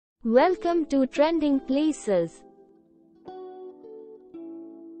Welcome to Trending Places.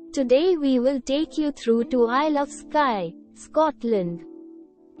 Today we will take you through to Isle of Skye, Scotland.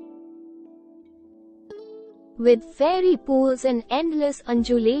 With fairy pools and endless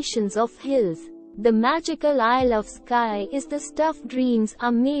undulations of hills, the magical Isle of Skye is the stuff dreams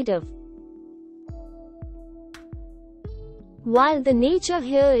are made of. While the nature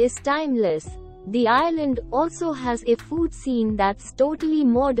here is timeless, the island also has a food scene that's totally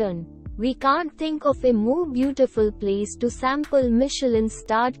modern. We can't think of a more beautiful place to sample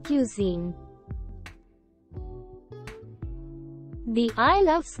Michelin-starred cuisine. The Isle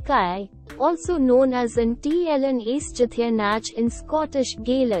of Skye, also known as an Cuillin Ridge in Scottish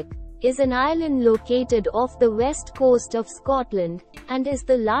Gaelic, is an island located off the west coast of Scotland, and is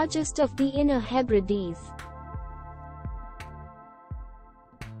the largest of the Inner Hebrides.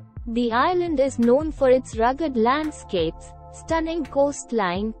 The island is known for its rugged landscapes, stunning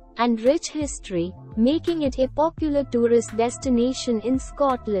coastline, and rich history, making it a popular tourist destination in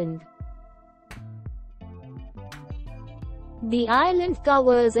Scotland. The island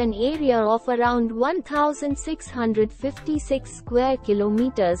covers an area of around 1,656 square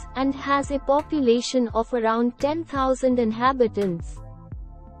kilometers and has a population of around 10,000 inhabitants.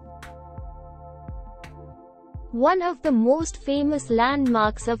 One of the most famous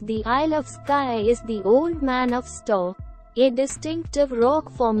landmarks of the Isle of Skye is the old Man of Storr, a distinctive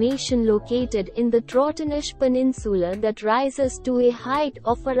rock formation located in the Trotonish Peninsula that rises to a height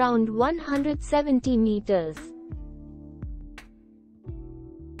of around 170 meters.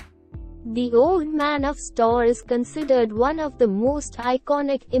 The Old Man of Storr is considered one of the most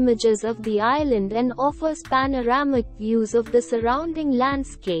iconic images of the island and offers panoramic views of the surrounding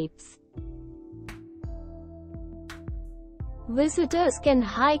landscapes. Visitors can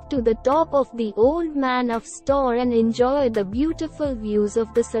hike to the top of the Old Man of Storr and enjoy the beautiful views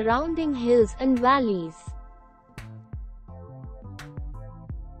of the surrounding hills and valleys.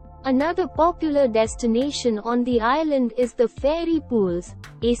 Another popular destination on the island is the Fairy Pools,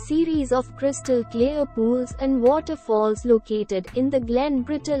 a series of crystal clear pools and waterfalls located in the Glen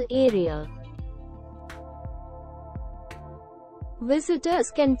Brittle area.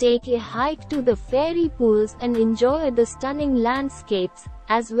 Visitors can take a hike to the fairy pools and enjoy the stunning landscapes,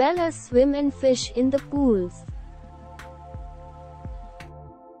 as well as swim and fish in the pools.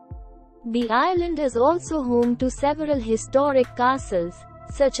 The island is also home to several historic castles,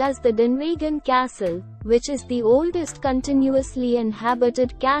 such as the Dunvegan Castle, which is the oldest continuously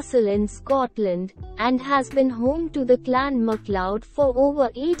inhabited castle in Scotland, and has been home to the Clan MacLeod for over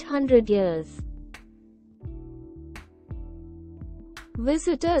 800 years.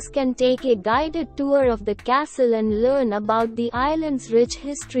 Visitors can take a guided tour of the castle and learn about the island's rich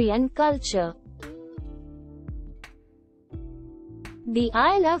history and culture. The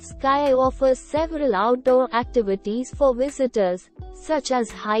Isle of Skye offers several outdoor activities for visitors, such as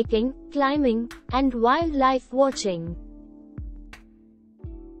hiking, climbing, and wildlife watching.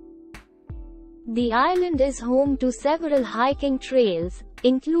 The island is home to several hiking trails,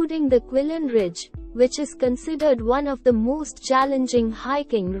 including the Cuillin Ridge, which is considered one of the most challenging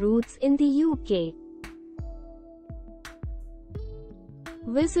hiking routes in the UK.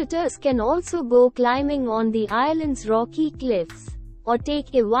 Visitors can also go climbing on the island's rocky cliffs, or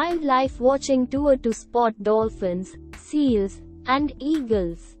take a wildlife watching tour to spot dolphins, seals, and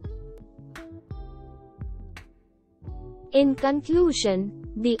eagles. In conclusion,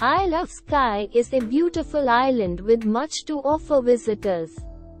 the Isle of Skye is a beautiful island with much to offer visitors.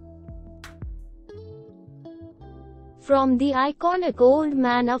 From the iconic Old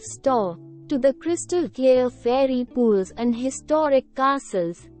Man of Storr, to the crystal-clear fairy pools and historic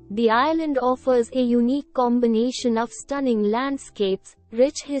castles, the island offers a unique combination of stunning landscapes,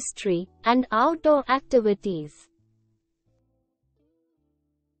 rich history, and outdoor activities.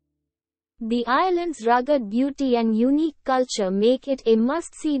 The island's rugged beauty and unique culture make it a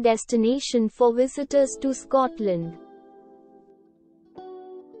must-see destination for visitors to Scotland.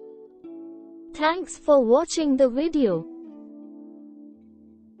 Thanks for watching the video.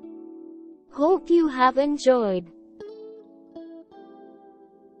 Hope you have enjoyed.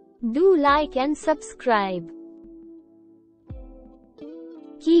 Do like and subscribe.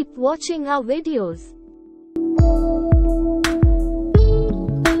 Keep watching our videos.